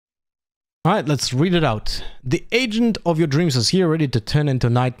Alright, let's read it out. The agent of your dreams is here, ready to turn into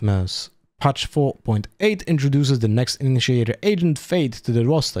nightmares. Patch 4.8 introduces the next initiator agent, Fate, to the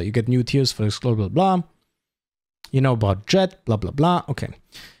roster. You get new tiers for this, blah, blah, blah. You know about Jet, blah, blah, blah. Okay.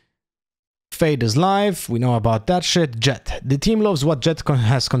 Fate is live. We know about that shit. Jet. The team loves what Jet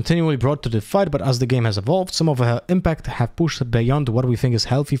has continually brought to the fight, but as the game has evolved, some of her impact have pushed beyond what we think is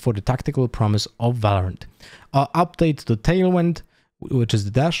healthy for the tactical promise of Valorant. Our update to Tailwind, which is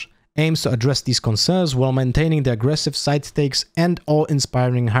the dash, aims to address these concerns while maintaining the aggressive side takes and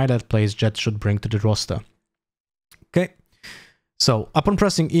awe-inspiring highlight plays Jet should bring to the roster. Okay, so upon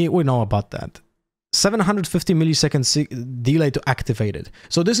pressing E, we know about that. 750 millisecond delay to activate it.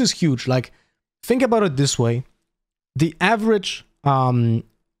 So this is huge. Like, think about it this way: the average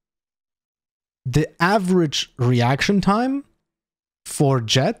reaction time for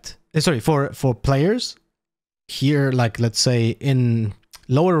Jet, for players here, like let's say in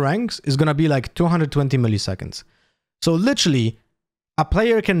lower ranks, is gonna be like 220 milliseconds. So literally, a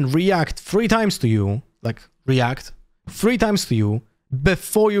player can react 3 times to you,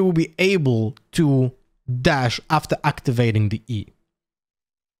 before you will be able to dash after activating the E.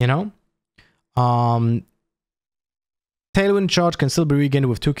 You know? Tailwind charge can still be regained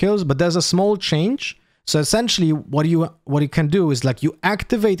with 2 kills, but there's a small change. So essentially, what you can do is, like, you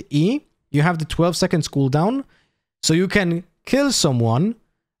activate E, you have the 12 seconds cooldown, so you can kill someone,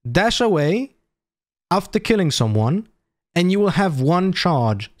 dash away after killing someone, and you will have 1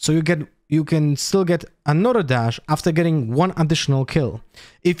 charge. So you can still get another dash after getting 1 additional kill.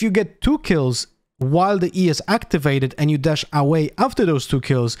 If you get 2 kills while the E is activated and you dash away after those 2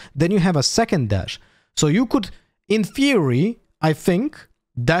 kills, then you have a second dash. So you could, in theory, I think,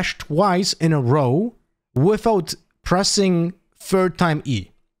 dash twice in a row without pressing 3rd time E.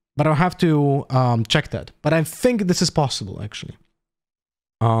 But I'll have to check that. But I think this is possible, actually.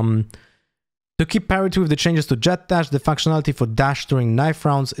 To keep parity with the changes to Jet Dash, the functionality for dash during knife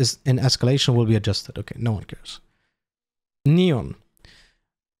rounds is in escalation will be adjusted. Okay, no one cares. Neon.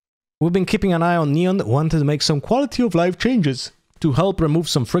 We've been keeping an eye on Neon, wanted to make some quality of life changes to help remove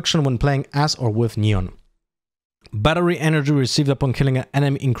some friction when playing as or with Neon. Battery energy received upon killing an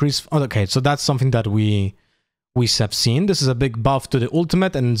enemy increased. Oh, okay, so that's something that we have seen. This is a big buff to the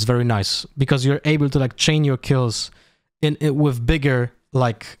ultimate, and it's very nice because you're able to like chain your kills in with bigger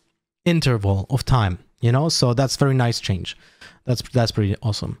like interval of time, you know. So that's very nice change. That's pretty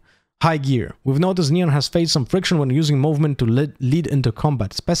awesome. High gear. We've noticed Neon has faced some friction when using movement to lead into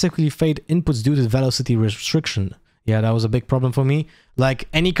combat, specifically fade inputs due to velocity restriction. Yeah, that was a big problem for me. Like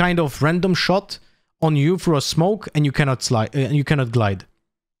any kind of random shot on you through a smoke, and you cannot slide, you cannot glide,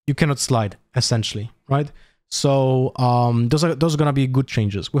 you cannot slide, essentially, right? So those are gonna be good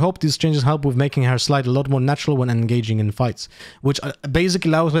changes. We hope these changes help with making her slide a lot more natural when engaging in fights, which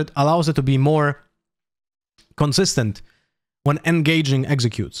basically allows it to be more consistent when engaging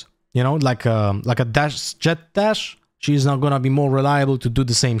executes. You know, like a jet dash, she's not gonna be more reliable to do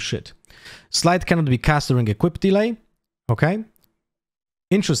the same shit. Slide cannot be cast during equip delay. Okay,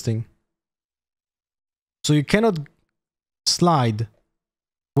 interesting. So you cannot slide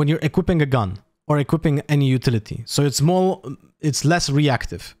when you're equipping a gun or equipping any utility. So it's less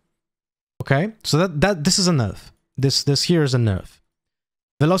reactive. Okay, so this is a nerf. This here is a nerf.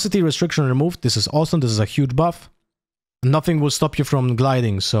 Velocity restriction removed. This is awesome. This is a huge buff. Nothing will stop you from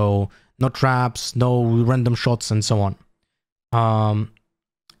gliding. So no traps, no random shots, and so on.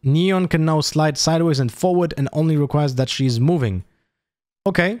 Neon can now slide sideways and forward, and only requires that she's moving.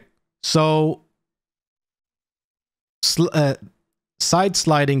 Okay, so side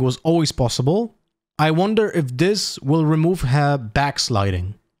sliding was always possible. I wonder if this will remove her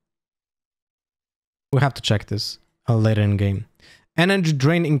backsliding. We'll have to check this later in game. Energy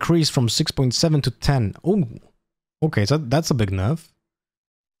drain increased from 6.7 to 10. Oh, okay, so that's a big nerf.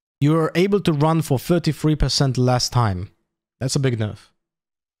 You're able to run for 33% less time. That's a big nerf.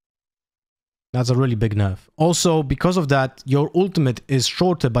 That's a really big nerf. Also, because of that, your ultimate is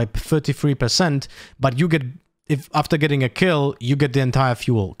shorter by 33%, but you get, if after getting a kill, you get the entire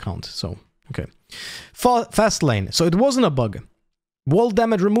fuel count. So, okay. Fast lane. So it wasn't a bug. Wall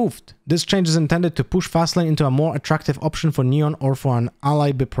damage removed. This change is intended to push fast lane into a more attractive option for Neon or for an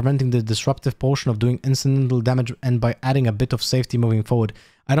ally by preventing the disruptive portion of doing incidental damage and by adding a bit of safety moving forward.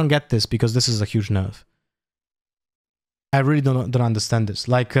 I don't get this because this is a huge nerf. I really don't understand this.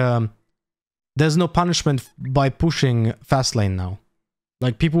 Like, there's no punishment by pushing fast lane now.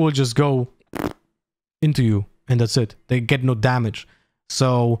 Like, people will just go into you and that's it. They get no damage.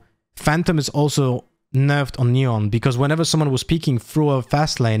 So Phantom is also nerfed on Neon because whenever someone was peeking through a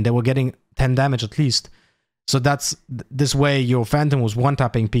fast lane, they were getting 10 damage at least. So that's this way your Phantom was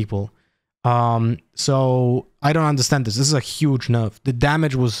one-tapping people. So I don't understand this. This is a huge nerf. The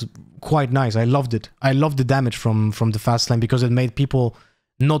damage was quite nice. I loved it. I loved the damage from the fast lane because it made people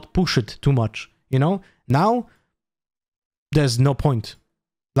not push it too much, you know? Now, there's no point.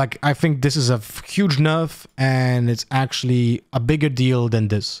 Like, I think this is a huge nerf, and it's actually a bigger deal than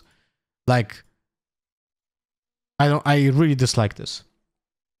this. Like, I really dislike this.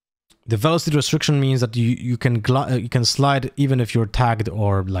 The velocity restriction means that you can slide even if you're tagged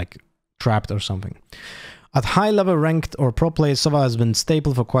or like trapped or something. At high level ranked or pro play, Sova has been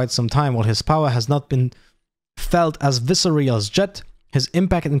stable for quite some time. While his power has not been felt as visceral as Jet, his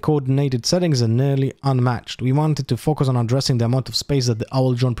impact in coordinated settings are nearly unmatched. We wanted to focus on addressing the amount of space that the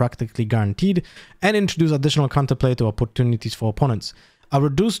Owl Drone practically guaranteed and introduce additional counterplay to opportunities for opponents. A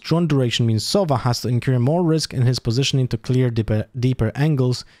reduced drone duration means Sova has to incur more risk in his positioning to clear deeper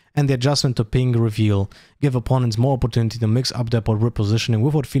angles, and the adjustment to ping reveal give opponents more opportunity to mix up their repositioning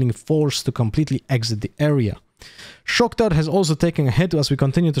without feeling forced to completely exit the area. Shock Dart has also taken a hit as we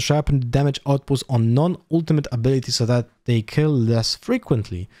continue to sharpen the damage outputs on non-ultimate abilities so that they kill less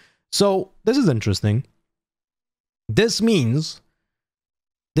frequently. So this is interesting. This means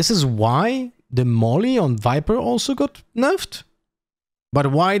this is why the Molly on Viper also got nerfed. But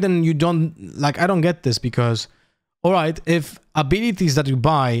why then you don't, like, I don't get this, because all right, if abilities that you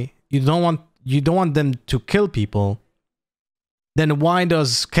buy, you don't want them to kill people, then why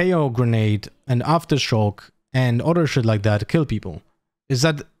does KO Grenade and Aftershock and other shit like that kill people? Does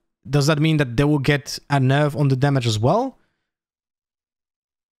that mean that they will get a nerf on the damage as well?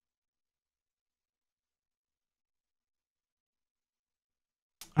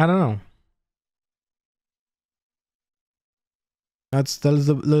 I don't know. That is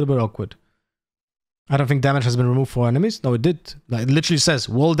a little bit awkward. I don't think damage has been removed for enemies. No, it did. Like, it literally says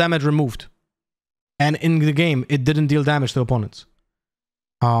wall damage removed. And in the game, it didn't deal damage to opponents.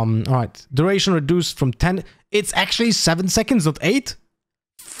 Alright. Duration reduced from 10. It's actually 7 seconds, not 8?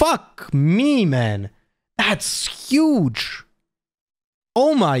 Fuck me, man. That's huge.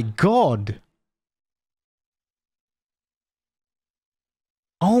 Oh my god.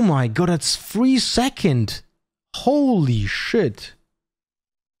 Oh my god, that's 3 seconds. Holy shit.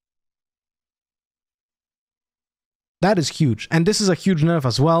 That is huge. And this is a huge nerf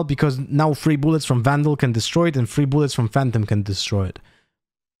as well, because now 3 bullets from Vandal can destroy it and 3 bullets from Phantom can destroy it.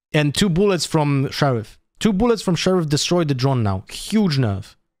 And 2 bullets from Sheriff. 2 bullets from Sheriff destroyed the drone now. Huge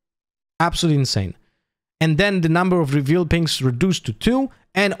nerf. Absolutely insane. And then the number of reveal pings reduced to 2.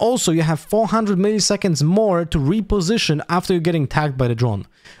 And also you have 400 milliseconds more to reposition after you're getting tagged by the drone.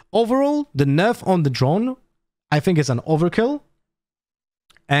 Overall, the nerf on the drone, I think it's an overkill.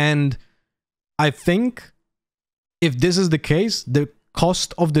 And I think if this is the case, the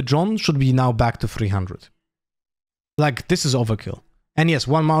cost of the drone should be now back to 300. Like, this is overkill. And yes,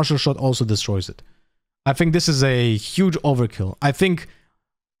 one martial shot also destroys it. I think this is a huge overkill. I think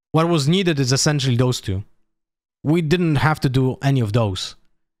what was needed is essentially those two. We didn't have to do any of those.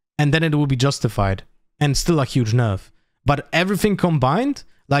 And then it will be justified. And still a huge nerf. But everything combined,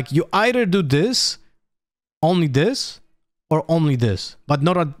 like, you either do this, only this, or only this. But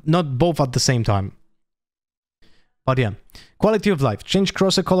not both at the same time. But yeah, quality of life. Change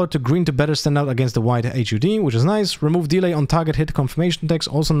crosshair color to green to better stand out against the white HUD, which is nice. Remove delay on target hit confirmation text,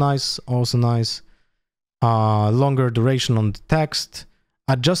 also nice, also nice. Longer duration on the text.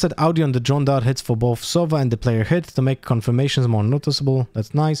 Adjusted audio on the drone dart hits for both Sova and the player hit to make confirmations more noticeable.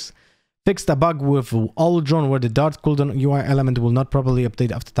 That's nice. Fixed a bug with all drone where the dart cooldown UI element will not properly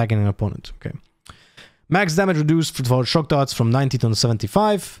update after tagging an opponent. Okay. Max damage reduced for shock darts from 90 to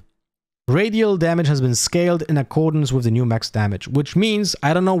 75. Radial damage has been scaled in accordance with the new max damage, which means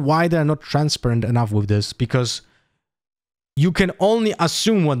I don't know why they're not transparent enough with this, because you can only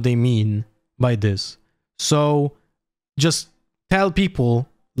assume what they mean by this. So just tell people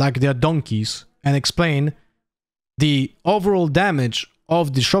like they're donkeys and explain the overall damage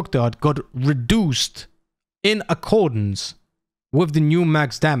of the shock dart got reduced in accordance with the new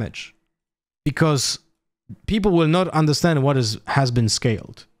max damage, because people will not understand what has been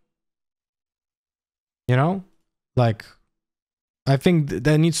scaled. You know, like, I think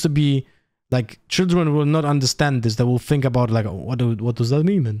there needs to be, like, children will not understand this. They will think about, like, what does that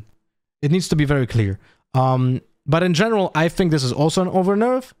mean, man? It needs to be very clear. But in general, I think this is also an over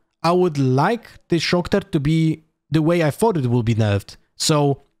nerf. I would like the shock dart to be the way I thought it will be nerfed.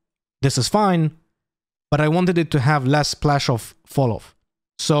 So this is fine, but I wanted it to have less splash of fall off.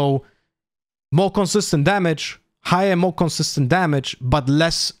 So more consistent damage, higher, more consistent damage, but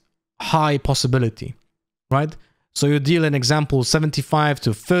less high possibility. Right? So you deal an example 75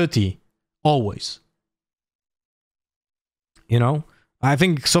 to 30 always. You know? I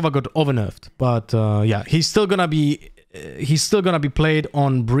think Sova got overnerfed, but yeah, he's still gonna be played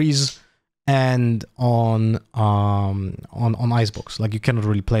on Breeze and on Icebox. Like, you cannot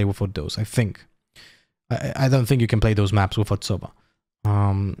really play without those. I think. I don't think you can play those maps without Sova.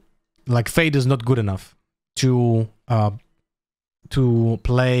 Like, Fade is not good enough to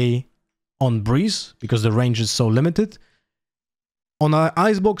play on Breeze because the range is so limited. On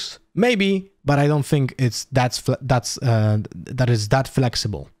Icebox, maybe, but I don't think it's that is that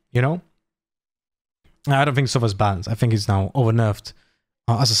flexible. You know, I don't think Sova's balanced. I think he's now overnerfed.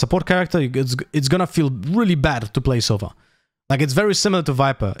 As a support character, it's gonna feel really bad to play Sova. Like, it's very similar to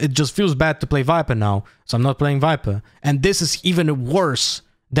Viper. It just feels bad to play Viper now, so I'm not playing Viper. And this is even worse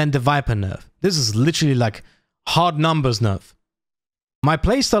than the Viper nerf. This is literally like hard numbers nerf. My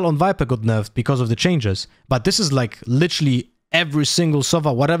playstyle on Viper got nerfed because of the changes, but this is like literally every single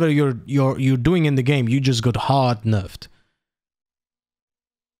Sova, whatever you're doing in the game, you just got hard nerfed.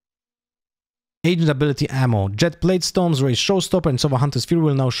 Agent ability ammo. Jet Blade Storms raise Showstopper, and Sova Hunter's Fury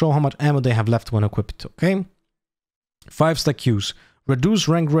will now show how much ammo they have left when equipped. Okay. 5-stack Qs. Reduce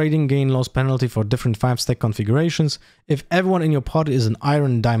rank rating, gain loss penalty for different 5-stack configurations. If everyone in your party is an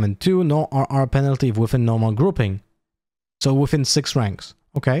Iron Diamond 2, no RR penalty if within normal grouping. So within 6 ranks.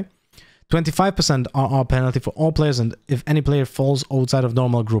 Okay. 25% RR penalty for all players, and if any player falls outside of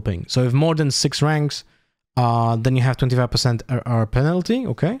normal grouping. So if more than 6 ranks, then you have 25% RR penalty.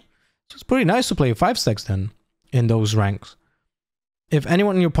 Okay. So it's pretty nice to play 5 stacks then in those ranks. If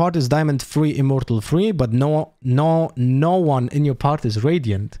anyone in your party is Diamond 3, Immortal 3, but no one in your party is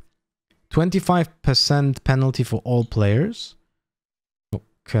Radiant, 25% penalty for all players.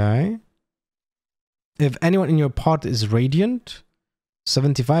 Okay. If anyone in your party is Radiant,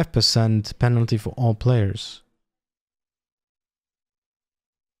 75% penalty for all players.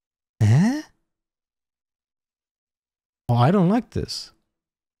 Eh? Oh, I don't like this.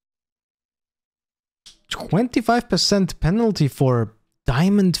 25% penalty for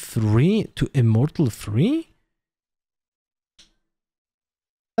Diamond 3 to Immortal 3?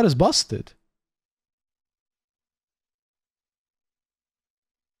 That is busted.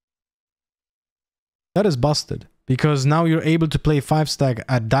 That is busted. Because now you're able to play 5-stack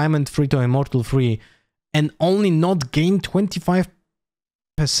at Diamond 3 to Immortal 3 and only not gain 25%.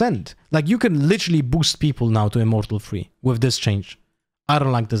 Like, you can literally boost people now to Immortal 3 with this change. I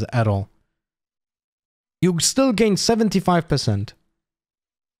don't like this at all. You still gain 75%.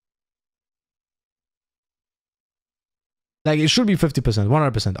 Like, it should be 50%,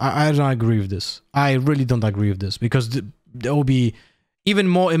 100%. I don't agree with this. I really don't agree with this, because there will be even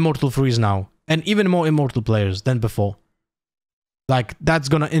more Immortal 3s now, and even more Immortal players than before. Like, that's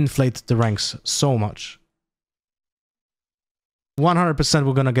gonna inflate the ranks so much. 100%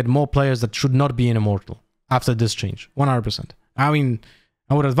 we're gonna get more players that should not be in Immortal after this change. 100%. I mean,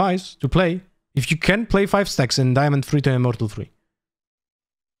 I would advise to play, if you can, play 5 stacks in Diamond 3 to Immortal 3.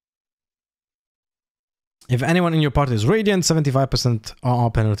 If anyone in your party is Radiant, 75% RR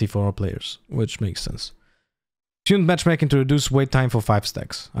penalty for all players, which makes sense. Tuned matchmaking to reduce wait time for 5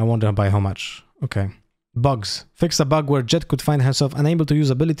 stacks. I wonder by how much. Okay. Bugs. Fix a bug where Jet could find herself unable to use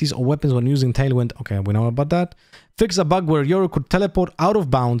abilities or weapons when using Tailwind. Okay, we know about that. Fix a bug where Yoru could teleport out of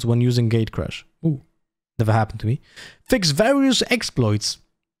bounds when using Gate Crash. Ooh, never happened to me. Fix various exploits,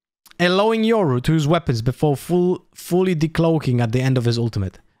 allowing Yoru to use weapons before fully decloaking at the end of his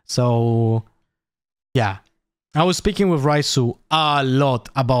ultimate. So, yeah. I was speaking with Raisu a lot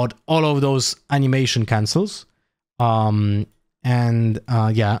about all of those animation cancels. Yeah,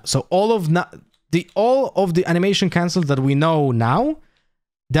 so all of the animation cancels that we know now,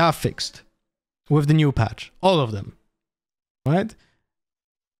 they are fixed with the new patch. All of them. Right?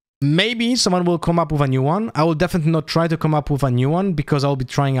 Maybe someone will come up with a new one. I will definitely not try to come up with a new one because I'll be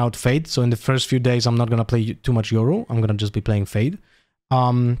trying out Fade. So in the first few days, I'm not going to play too much Yoru. I'm going to just be playing Fade. So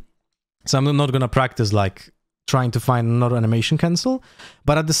I'm not going to practice like trying to find another animation cancel.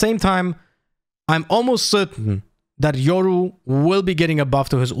 But at the same time, I'm almost certain that Yoru will be getting a buff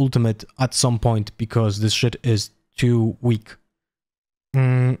to his ultimate at some point because this shit is too weak.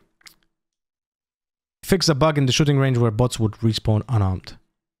 Fix a bug in the shooting range where bots would respawn unarmed.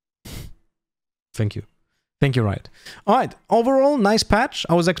 Thank you. Thank you, Riot. Alright, overall, nice patch.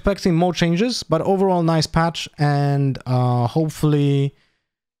 I was expecting more changes, but overall, nice patch. And hopefully,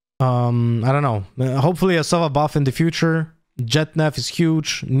 I don't know, hopefully a Sova buff in the future. Jet nerf is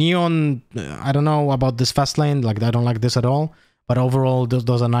huge. Neon, I don't know about this fast lane. Like, I don't like this at all. But overall,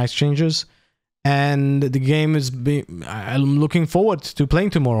 those are nice changes. And the game is... I'm looking forward to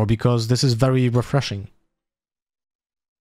playing tomorrow because this is very refreshing.